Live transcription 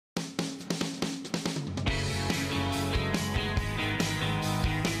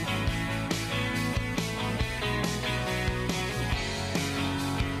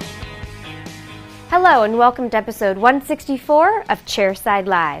Hello and welcome to episode 164 of Chairside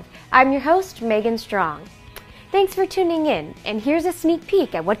Live. I'm your host, Megan Strong. Thanks for tuning in, and here's a sneak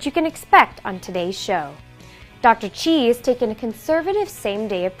peek at what you can expect on today's show. Dr. Chi is taking a conservative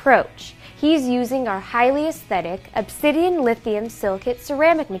same-day approach. He's using our highly aesthetic Obsidian lithium silicate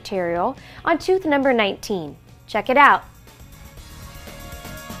ceramic material on tooth number 19. Check it out.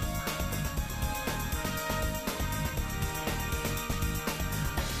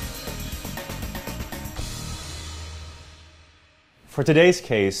 For today's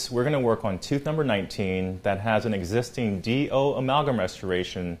case, we're going to work on tooth number 19 that has an existing DO amalgam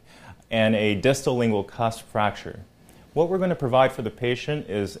restoration and a distal lingual cusp fracture. What we're going to provide for the patient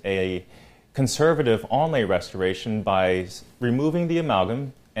is a conservative onlay restoration by removing the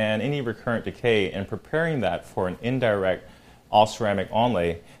amalgam and any recurrent decay and preparing that for an indirect all-ceramic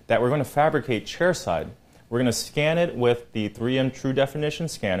onlay that we're going to fabricate chairside. We're going to scan it with the 3M True Definition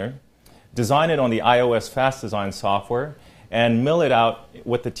scanner, design it on the iOS Fast Design software, and mill it out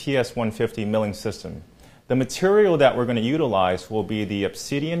with the TS150 milling system. The material that we're going to utilize will be the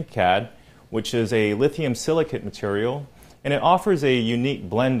Obsidian CAD, which is a lithium silicate material, and it offers a unique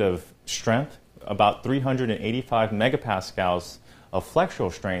blend of strength, about 385 megapascals of flexural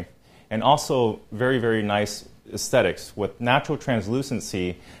strength, and also very, very nice aesthetics with natural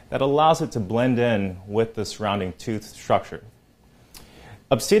translucency that allows it to blend in with the surrounding tooth structure.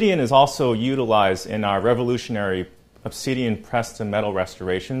 Obsidian is also utilized in our revolutionary Obsidian pressed to metal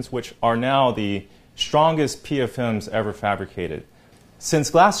restorations, which are now the strongest PFMs ever fabricated.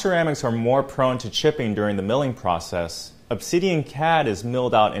 Since glass ceramics are more prone to chipping during the milling process, Obsidian CAD is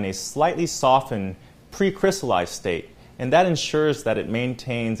milled out in a slightly softened, pre-crystallized state, and that ensures that it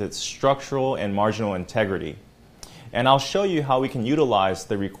maintains its structural and marginal integrity. And I'll show you how we can utilize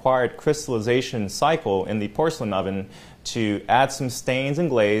the required crystallization cycle in the porcelain oven to add some stains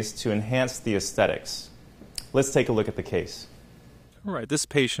and glaze to enhance the aesthetics. Let's take a look at the case. All right, this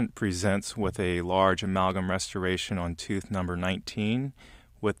patient presents with a large amalgam restoration on tooth number 19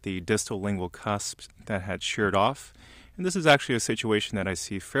 with the distal lingual cusp that had sheared off. And this is actually a situation that I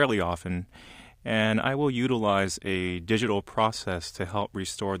see fairly often, and I will utilize a digital process to help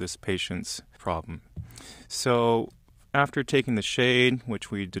restore this patient's problem. So after taking the shade,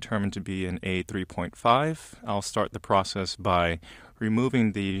 which we determined to be an A3.5, I'll start the process by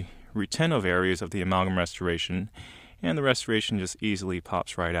removing the retentive areas of the amalgam restoration, and the restoration just easily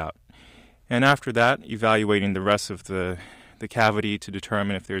pops right out. And after that, evaluating the rest of the cavity to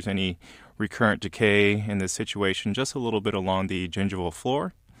determine if there's any recurrent decay in this situation, just a little bit along the gingival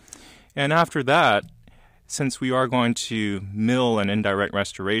floor. And after that, since we are going to mill an indirect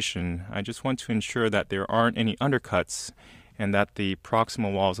restoration, I just want to ensure that there aren't any undercuts and that the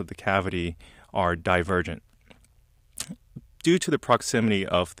proximal walls of the cavity are divergent. Due to the proximity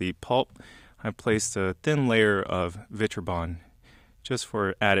of the pulp, I placed a thin layer of Vitribond just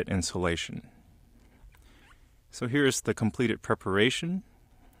for added insulation. So here's the completed preparation,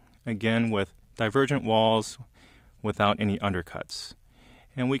 again with divergent walls without any undercuts.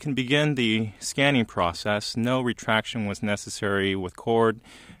 And we can begin the scanning process. No retraction was necessary with cord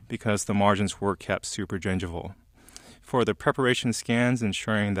because the margins were kept supergingival. For the preparation scans,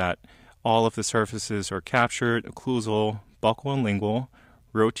 ensuring that all of the surfaces are captured, occlusal, buccal and lingual,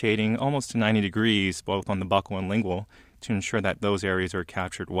 rotating almost to 90 degrees both on the buccal and lingual to ensure that those areas are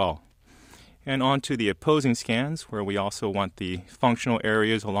captured well. And on to the opposing scans, where we also want the functional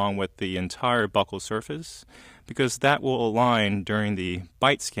areas along with the entire buccal surface, because that will align during the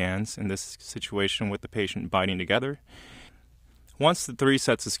bite scans, in this situation with the patient biting together. Once the 3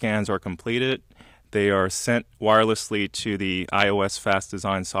 sets of scans are completed, they are sent wirelessly to the iOS Fast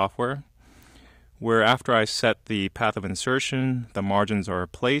Design software, where after I set the path of insertion, the margins are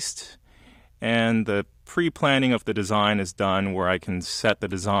placed, and the pre-planning of the design is done where I can set the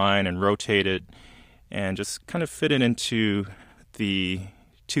design and rotate it and just kind of fit it into the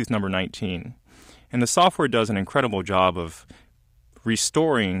tooth number 19. And the software does an incredible job of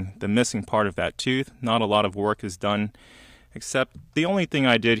restoring the missing part of that tooth. Not a lot of work is done, except the only thing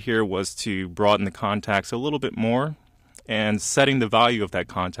I did here was to broaden the contacts a little bit more and setting the value of that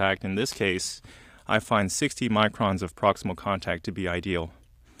contact. In this case, I find 60 microns of proximal contact to be ideal.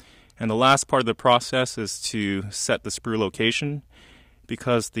 And the last part of the process is to set the sprue location.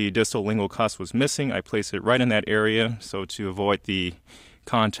 Because the distal lingual cusp was missing, I place it right in that area, so to avoid the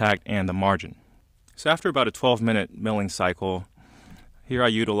contact and the margin. So after about a 12-minute milling cycle, here I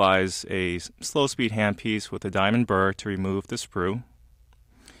utilize a slow-speed handpiece with a diamond burr to remove the sprue.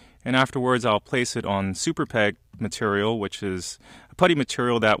 And afterwards, I'll place it on super peg material, which is a putty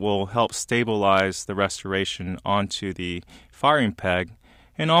material that will help stabilize the restoration onto the firing peg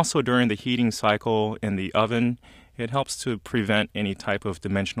And also during the heating cycle in the oven, it helps to prevent any type of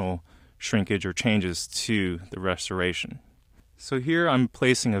dimensional shrinkage or changes to the restoration. So here I'm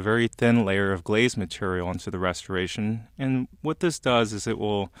placing a very thin layer of glaze material onto the restoration, and what this does is it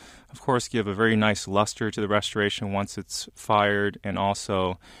will, of course, give a very nice luster to the restoration once it's fired, and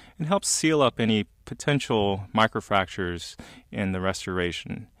also it helps seal up any potential microfractures in the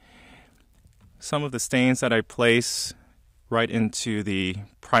restoration. Some of the stains that I place right into the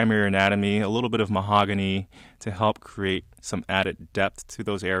primary anatomy, a little bit of mahogany to help create some added depth to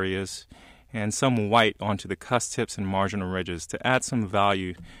those areas, and some white onto the cusp tips and marginal ridges to add some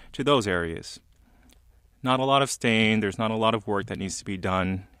value to those areas. Not a lot of stain, there's not a lot of work that needs to be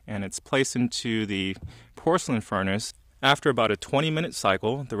done, and it's placed into the porcelain furnace. After about a 20-minute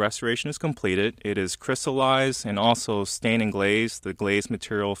cycle, the restoration is completed. It is crystallized and also stain and glaze. The glaze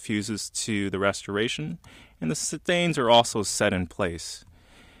material fuses to the restoration, and the stains are also set in place.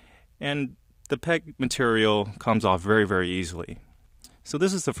 And the peg material comes off very, very easily. So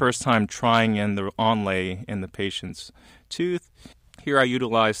this is the first time trying in the onlay in the patient's tooth. Here I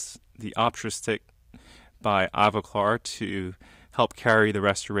utilize the Optra stick by Ivoclar to help carry the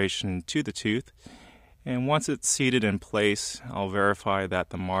restoration to the tooth. And once it's seated in place, I'll verify that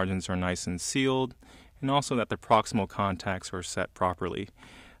the margins are nice and sealed, and also that the proximal contacts are set properly.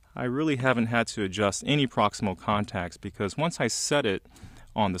 I really haven't had to adjust any proximal contacts because once I set it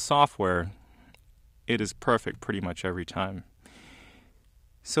on the software, it is perfect pretty much every time.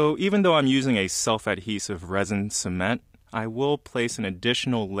 So even though I'm using a self-adhesive resin cement, I will place an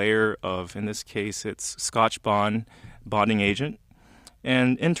additional layer of, in this case, it's Scotch Bond bonding agent.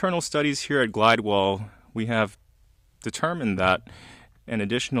 And internal studies here at Glidewell, we have determined that an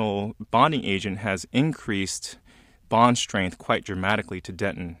additional bonding agent has increased bond strength quite dramatically to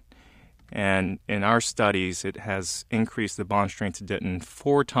dentin. And in our studies, it has increased the bond strength to dentin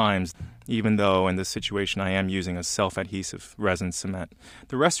 4 times, even though in this situation I am using a self-adhesive resin cement.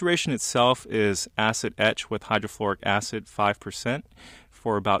 The restoration itself is acid etch with hydrofluoric acid 5%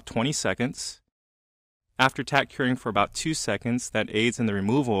 for about 20 seconds. After tack curing for about 2 seconds, that aids in the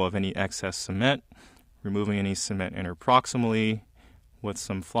removal of any excess cement, removing any cement interproximally with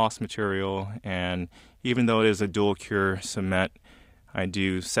some floss material, and even though it is a dual cure cement, I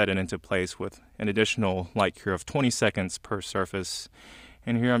do set it into place with an additional light cure of 20 seconds per surface.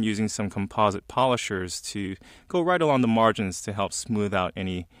 And here I'm using some composite polishers to go right along the margins to help smooth out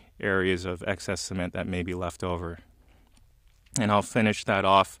any areas of excess cement that may be left over. And I'll finish that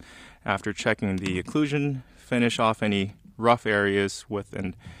off after checking the occlusion, finish off any rough areas with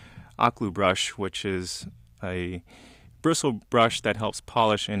an occlu brush, which is a bristle brush that helps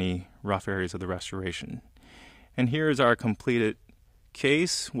polish any rough areas of the restoration. And here is our completed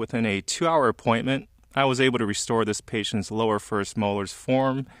case. Within a 2-hour appointment, I was able to restore this patient's lower first molar's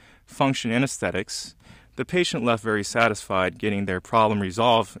form, function, and aesthetics. The patient left very satisfied getting their problem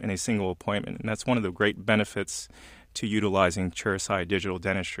resolved in a single appointment, and that's one of the great benefits to utilizing Chairside digital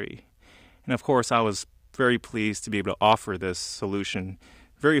dentistry. And of course, I was very pleased to be able to offer this solution,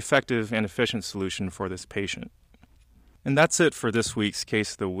 very effective and efficient solution for this patient. And that's it for this week's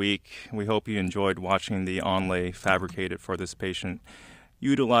Case of the Week. We hope you enjoyed watching the onlay fabricated for this patient,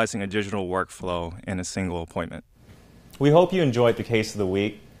 utilizing a digital workflow in a single appointment. We hope you enjoyed the Case of the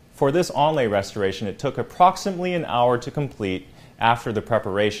Week. For this onlay restoration, it took approximately an hour to complete after the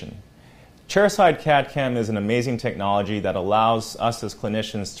preparation. Chairside CAD/CAM is an amazing technology that allows us as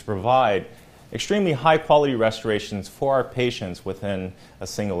clinicians to provide extremely high-quality restorations for our patients within a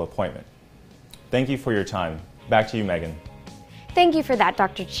single appointment. Thank you for your time. Back to you, Megan. Thank you for that,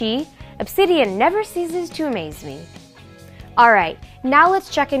 Dr. Chi. Obsidian never ceases to amaze me. All right, now let's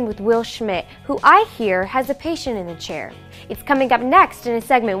check in with Will Schmidt, who I hear has a patient in a chair. It's coming up next in a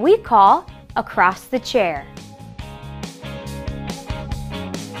segment we call Across the Chair.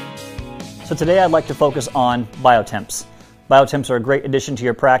 So today I'd like to focus on biotemps. Biotemps are a great addition to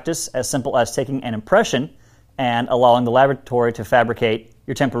your practice, as simple as taking an impression and allowing the laboratory to fabricate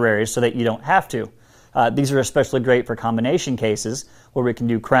your temporaries so that you don't have to. These are especially great for combination cases where we can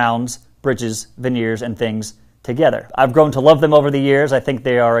do crowns, bridges, veneers, and things together. I've grown to love them over the years. I think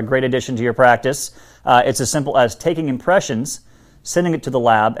they are a great addition to your practice. It's as simple as taking impressions, sending it to the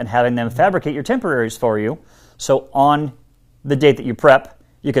lab, and having them fabricate your temporaries for you. So on the date that you prep,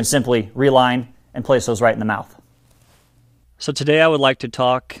 you can simply reline and place those right in the mouth. So today I would like to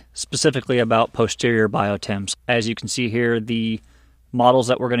talk specifically about posterior biotemps. As you can see here, the models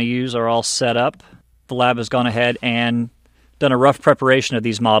that we're going to use are all set up. The lab has gone ahead and done a rough preparation of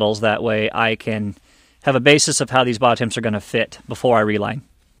these models. That way I can have a basis of how these biotemps are going to fit before I reline.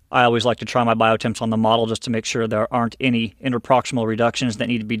 I always like to try my biotemps on the model just to make sure there aren't any interproximal reductions that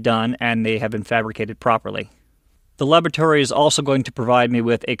need to be done and they have been fabricated properly. The laboratory is also going to provide me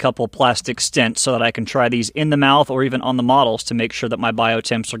with a couple plastic stents so that I can try these in the mouth or even on the models to make sure that my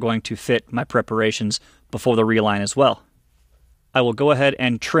biotemps are going to fit my preparations before the reline as well. I will go ahead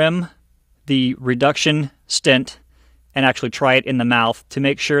and trim the reduction stent and actually try it in the mouth to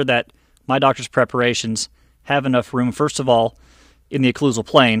make sure that my doctor's preparations have enough room, first of all, in the occlusal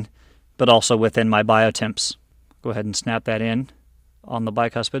plane, but also within my biotemps. Go ahead and snap that in. On the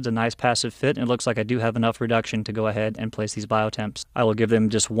bicuspids, a nice passive fit, and it looks like I do have enough reduction to go ahead and place these biotemps. I will give them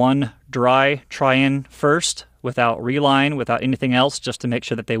just one dry try-in first, without reline, without anything else, just to make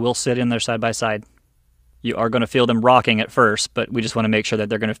sure that they will sit in there side by side. You are going to feel them rocking at first, but we just want to make sure that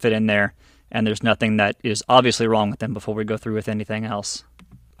they're going to fit in there, and there's nothing that is obviously wrong with them before we go through with anything else.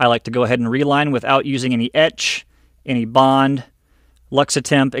 I like to go ahead and reline without using any etch, any bond,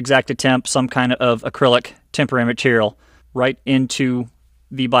 Luxitemp, Exactatemp, some kind of acrylic temporary material right into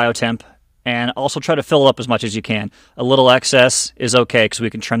the biotemp, and also try to fill it up as much as you can. A little excess is okay because we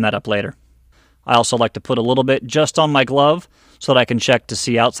can trim that up later. I also like to put a little bit just on my glove so that I can check to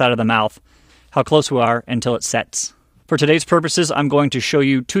see outside of the mouth how close we are until it sets. For today's purposes, I'm going to show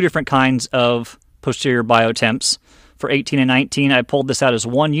you two different kinds of posterior biotemps. For 18 and 19, I pulled this out as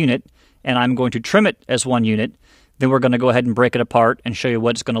one unit, and I'm going to trim it as one unit. Then we're going to go ahead and break it apart and show you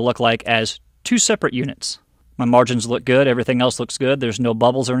what it's going to look like as two separate units. My margins look good. Everything else looks good. There's no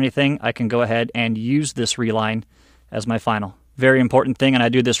bubbles or anything. I can go ahead and use this reline as my final. Very important thing, and I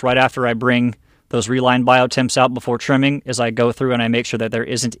do this right after I bring those reline biotemps out before trimming, is I go through and I make sure that there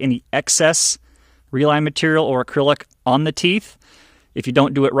isn't any excess reline material or acrylic on the teeth. If you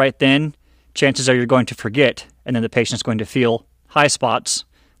don't do it right then, chances are you're going to forget, and then the patient's going to feel high spots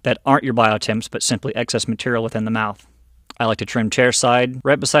that aren't your biotemps, but simply excess material within the mouth. I like to trim chairside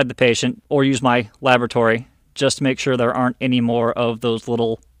right beside the patient, or use my laboratory just to make sure there aren't any more of those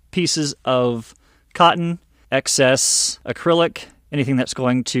little pieces of cotton, excess acrylic, anything that's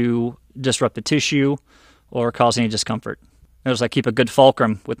going to disrupt the tissue or cause any discomfort. Notice I keep a good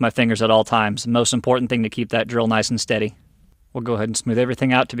fulcrum with my fingers at all times. The most important thing to keep that drill nice and steady. We'll go ahead and smooth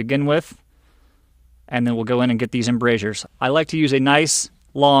everything out to begin with, and then we'll go in and get these embrasures. I like to use a nice,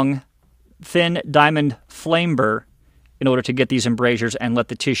 long, thin diamond flame burr in order to get these embrasures and let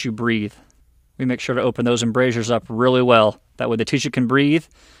the tissue breathe. We make sure to open those embrasures up really well. That way the tissue can breathe.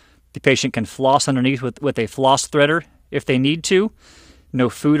 The patient can floss underneath with a floss threader if they need to. No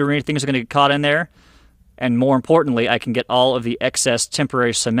food or anything is going to get caught in there. And more importantly, I can get all of the excess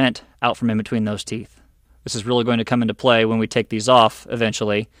temporary cement out from in between those teeth. This is really going to come into play when we take these off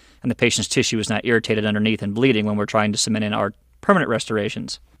eventually, and the patient's tissue is not irritated underneath and bleeding when we're trying to cement in our permanent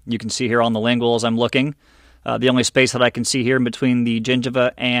restorations. You can see here on the lingual as I'm looking, the only space that I can see here in between the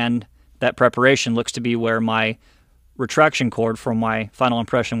gingiva and that preparation looks to be where my retraction cord from my final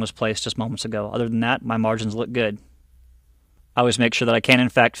impression was placed just moments ago. Other than that, my margins look good. I always make sure that I can, in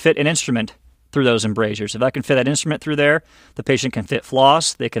fact, fit an instrument through those embrasures. If I can fit that instrument through there, the patient can fit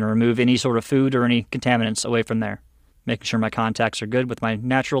floss. They can remove any sort of food or any contaminants away from there. Making sure my contacts are good with my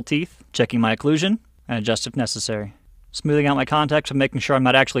natural teeth, checking my occlusion, and adjust if necessary. Smoothing out my contacts and making sure I'm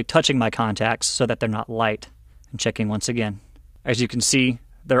not actually touching my contacts so that they're not light, and checking once again. As you can see,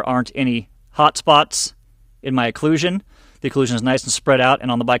 there aren't any hot spots in my occlusion. The occlusion is nice and spread out,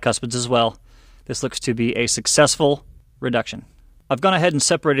 and on the bicuspids as well. This looks to be a successful reduction. I've gone ahead and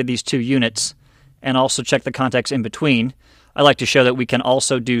separated these two units and also checked the contacts in between. I like to show that we can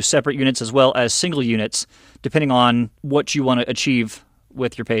also do separate units as well as single units, depending on what you want to achieve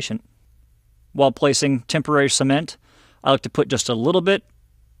with your patient. While placing temporary cement, I like to put just a little bit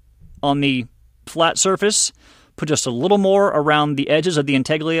on the flat surface, put just a little more around the edges of the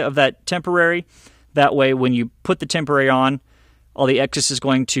integlia of that temporary. That way, when you put the temporary on, all the excess is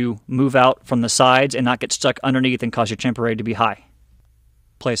going to move out from the sides and not get stuck underneath and cause your temporary to be high.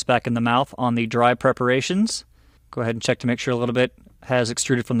 Place back in the mouth on the dry preparations. Go ahead and check to make sure a little bit has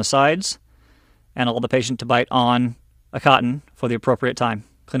extruded from the sides, and allow the patient to bite on a cotton for the appropriate time.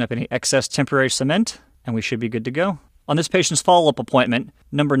 Clean up any excess temporary cement, and we should be good to go. On this patient's follow-up appointment,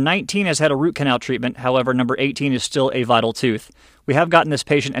 number 19 has had a root canal treatment. However, number 18 is still a vital tooth. We have gotten this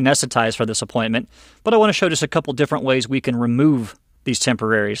patient anesthetized for this appointment, but I want to show just a couple different ways we can remove these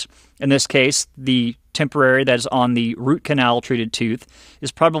temporaries. In this case, the temporary that is on the root canal treated tooth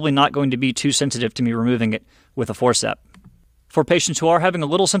is probably not going to be too sensitive to me removing it with a forceps. For patients who are having a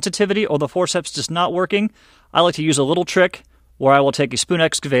little sensitivity or the forceps just not working, I like to use a little trick where I will take a spoon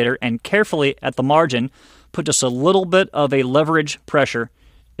excavator and carefully at the margin put just a little bit of a leverage pressure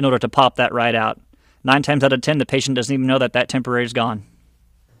in order to pop that right out. 9 times out of 10, the patient doesn't even know that that temporary is gone.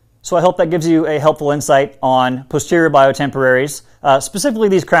 So I hope that gives you a helpful insight on posterior biotemporaries, specifically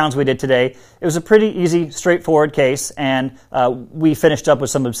these crowns we did today. It was a pretty easy, straightforward case, and we finished up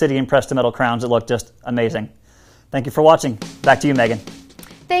with some Obsidian pressed to metal crowns that look just amazing. Thank you for watching. Back to you, Megan.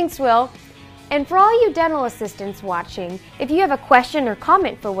 Thanks, Will. And for all you dental assistants watching, if you have a question or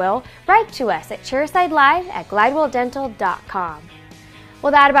comment for Will, write to us at chairside@glidewelldental.com.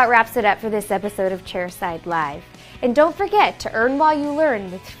 Well, that about wraps it up for this episode of Chairside Live. And don't forget to earn while you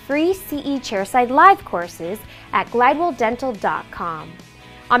learn with free CE Chairside Live courses at glidewelldental.com.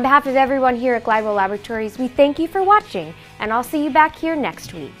 On behalf of everyone here at Glidewell Laboratories, we thank you for watching, and I'll see you back here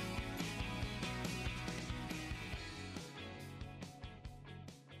next week.